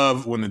gotta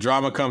love when the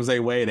drama comes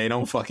their way, they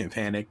don't fucking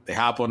panic. They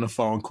hop on the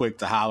phone quick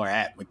to holler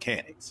at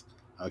mechanics,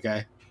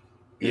 okay?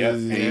 Yeah,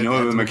 and you know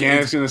what the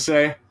mechanic's gonna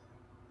say?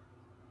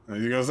 What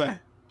you gonna say?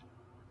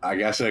 I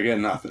guess I get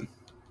nothing.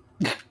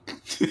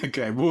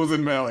 Okay, Mools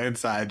and Mel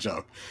inside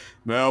joke.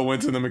 Mel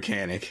went to the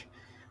mechanic.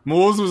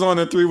 Mools was on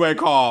a 3-way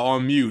call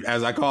on mute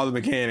as I called the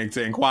mechanic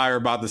to inquire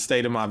about the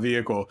state of my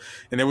vehicle.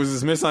 And there was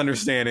this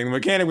misunderstanding. The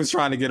mechanic was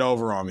trying to get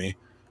over on me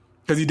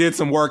because he did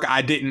some work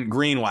I didn't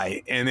green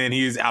light. And then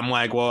I'm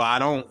like, well, I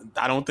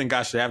don't think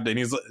I should have to. And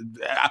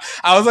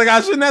I was like,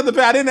 I shouldn't have to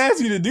pay. I didn't ask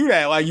you to do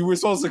that. Like, you were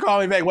supposed to call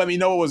me back, let me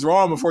know what was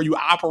wrong before you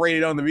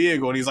operated on the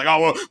vehicle. And he's like,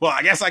 oh, well,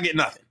 I guess I get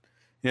nothing.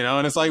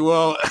 And it's like,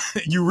 well,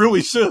 you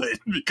really should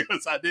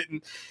because I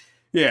didn't.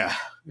 Yeah.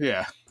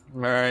 All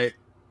right.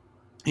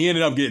 He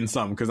ended up getting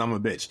something because I'm a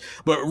bitch.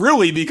 But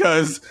really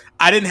because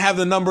I didn't have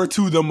the number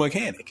to the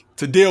mechanic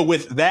to deal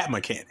with that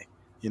mechanic,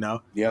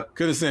 Yep.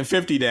 Could have sent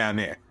 50 down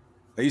there.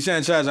 Are you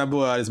trying to charge? I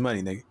blew out his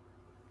money, nigga.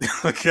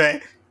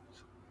 Okay.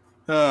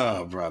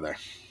 Oh, brother.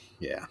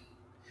 Yeah.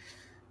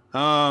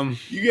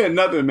 You get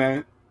nothing,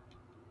 man.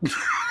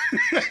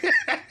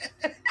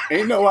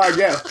 Ain't no I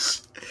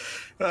guess.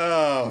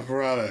 Oh,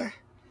 brother.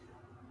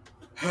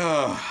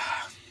 Oh.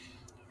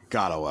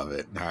 Gotta love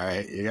it. All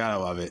right. You gotta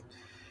love it.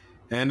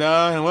 And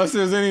unless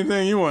there's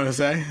anything you want to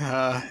say,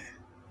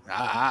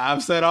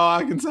 I've said all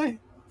I can say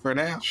for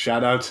now.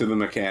 Shout out to the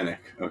mechanic,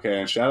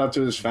 okay? And shout out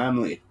to his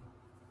family.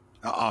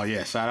 Oh,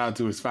 yeah. Shout out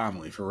to his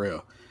family, for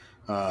real.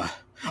 Oh,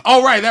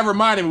 right. That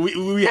reminded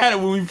me. We had it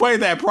when we played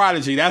that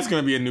Prodigy. That's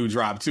going to be a new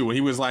drop, too. When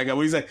he was like,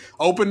 what he said?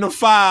 Open the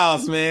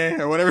files, man.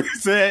 Or whatever he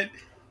said.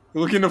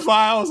 Look in the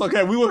files.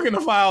 Okay, we look in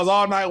the files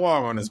all night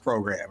long on this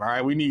program. All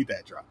right, we need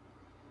that drop.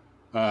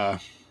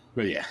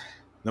 But yeah,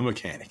 the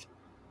mechanic.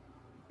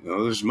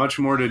 There's much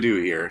more to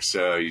do here.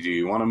 So, do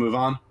you want to move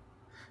on?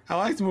 I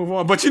like to move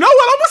on, but you know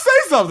what? I'm gonna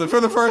say something for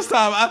the first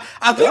time.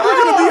 I think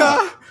we're gonna be.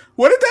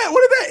 What did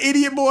that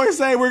idiot boy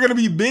say? We're gonna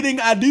be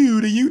bidding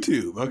adieu to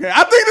YouTube. Okay,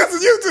 I think this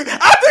is YouTube.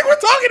 I think we're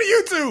talking to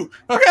YouTube.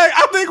 Okay,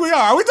 I think we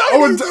are. Are we talking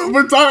to YouTube?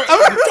 We're talking to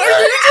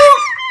YouTube.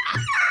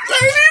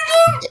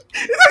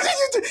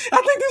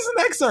 I think this is an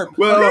excerpt.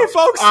 Well, okay,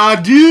 folks.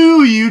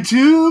 Adieu,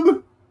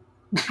 YouTube.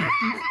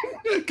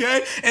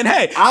 Okay, and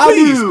hey,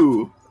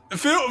 adieu.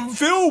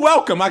 Feel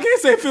welcome. I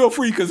can't say feel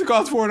free because it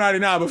costs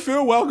 $4.99, but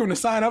feel welcome to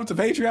sign up to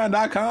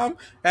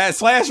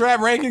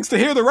patreon.com/rap-rankings to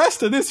hear the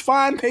rest of this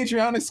fine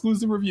Patreon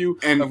exclusive review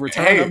of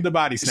Return of the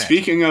Body Snatcher.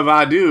 Speaking of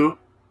adieu,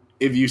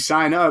 if you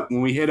sign up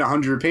when we hit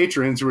 100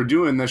 patrons, we're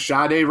doing the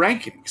Sade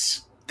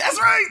rankings. That's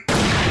right.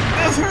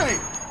 That's right.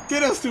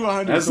 Get us to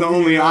 100. That's the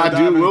only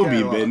adieu we'll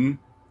be bidding.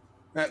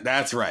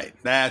 That's right.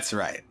 That's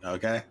right.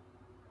 Okay.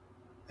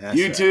 That's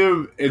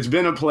YouTube, right. It's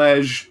been a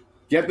pleasure.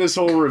 Get this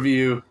whole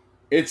review.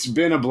 It's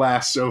been a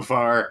blast so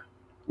far.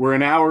 We're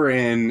an hour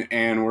in,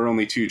 and we're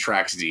only 2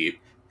 tracks deep.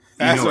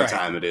 You know what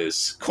time it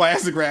is.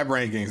 Classic Rap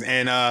Rankings.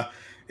 And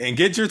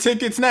get your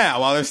tickets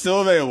now while they're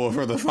still available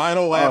for the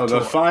final lap tour.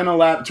 The final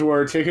lap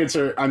tour tickets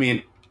are,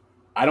 I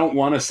don't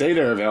want to say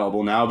they're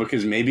available now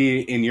because maybe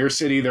in your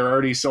city they're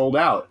already sold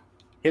out.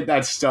 Hit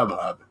that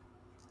StubHub.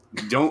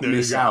 Don't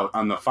miss out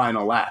on the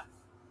final lap.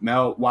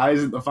 Mel, why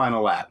is it the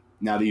final lap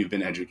now that you've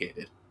been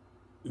educated?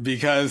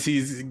 Because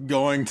he's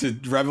going to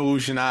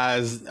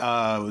revolutionize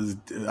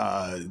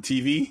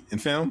TV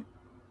and film.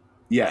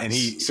 Yeah, and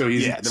he's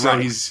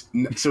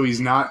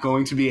not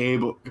going to be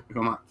able.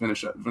 Come on,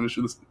 finish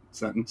the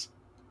sentence.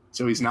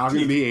 So he's not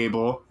going to be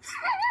able.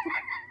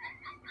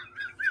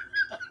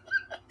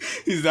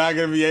 He's not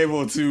going to be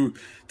able to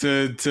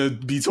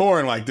be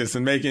touring like this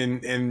and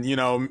making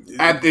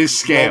at this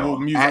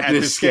scale. At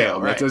this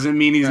scale, right. That doesn't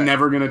mean he's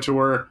never going to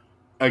tour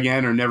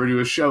again or never do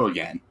a show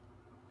again.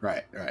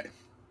 Right.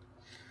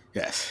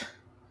 Yes.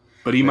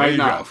 But he might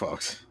not,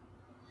 folks.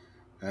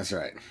 That's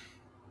right.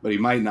 But he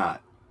might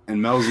not.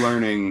 And Mel's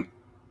learning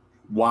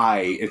why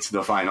it's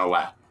the final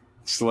lap.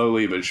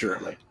 Slowly but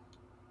surely.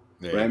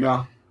 Right,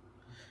 Mel?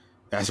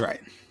 That's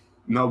right.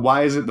 Mel,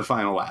 why is it the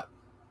final lap?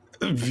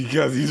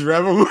 Because he's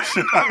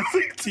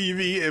revolutionizing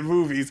TV and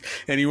movies,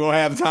 and he won't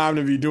have time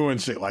to be doing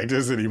shit like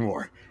this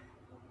anymore.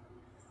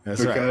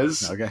 That's right.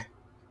 Okay.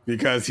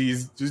 Because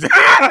he's...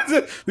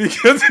 because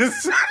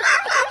it's...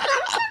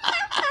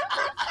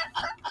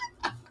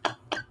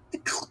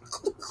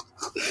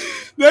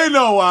 They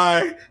know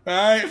why. All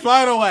right,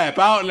 final lap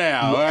out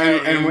now.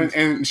 Right?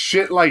 And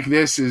shit like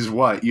this is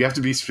what you have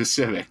to be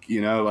specific.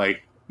 You know,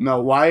 like no,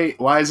 why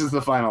is this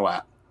the final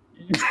lap?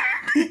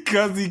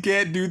 Because he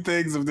can't do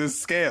things of this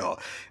scale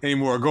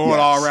anymore, going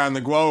all around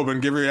the globe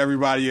and giving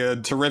everybody a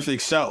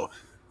terrific show.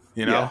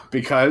 You know,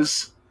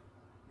 because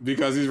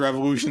he's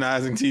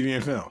revolutionizing TV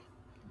and film.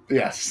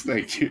 Yes,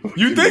 thank you.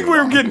 You think we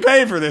were getting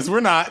paid for this?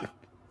 We're not.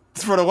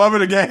 It's for the love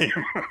of the game.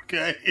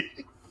 Okay.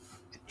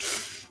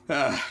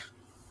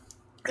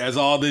 As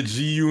all the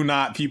GU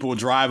not people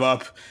drive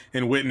up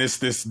and witness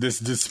this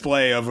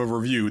display of a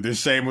review, this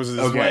shameless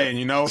display, and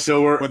you know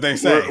so what they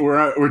say.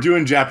 We're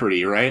doing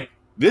Jeopardy, right?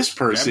 This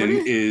person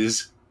Jeopardy?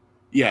 is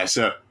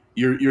so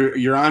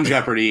you're on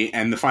Jeopardy,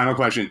 and the final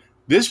question: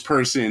 this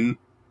person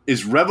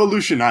is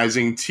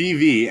revolutionizing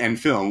TV and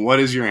film. What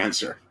is your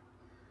answer?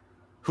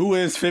 Who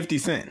is 50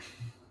 Cent?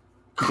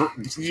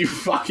 You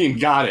fucking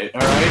got it,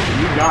 all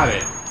right? You got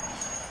it.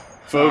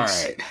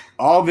 Folks,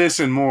 all this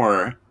and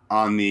more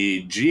on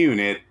the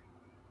G-Unit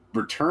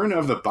Return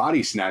of the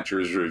Body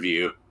Snatchers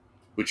review,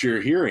 which you're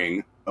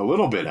hearing a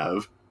little bit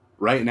of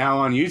right now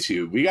on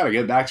YouTube. We got to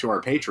get back to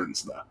our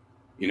patrons, though.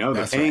 You know,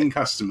 the paying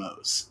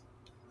customos.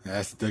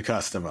 That's the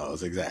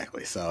customos,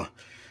 exactly. So,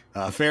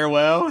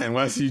 farewell,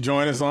 unless you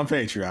join us on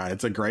Patreon.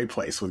 It's a great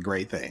place with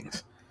great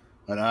things.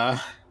 But,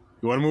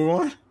 you want to move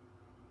on?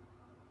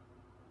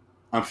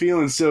 I'm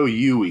feeling so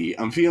Yui.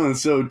 I'm feeling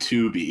so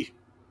Tubi.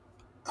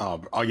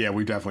 Oh yeah,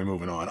 we're definitely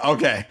moving on.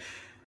 Okay.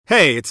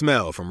 Hey, it's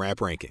Mel from Rap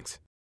Rankings.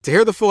 To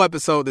hear the full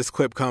episode this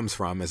clip comes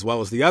from, as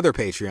well as the other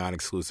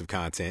Patreon-exclusive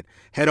content,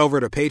 head over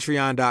to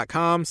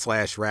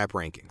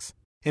patreon.com/raprankings.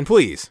 And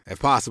please, if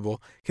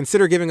possible,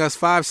 consider giving us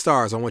 5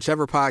 stars on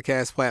whichever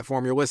podcast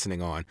platform you're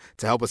listening on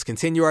to help us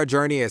continue our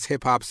journey as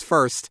hip-hop's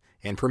first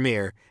and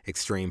premier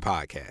extreme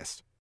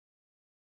podcast.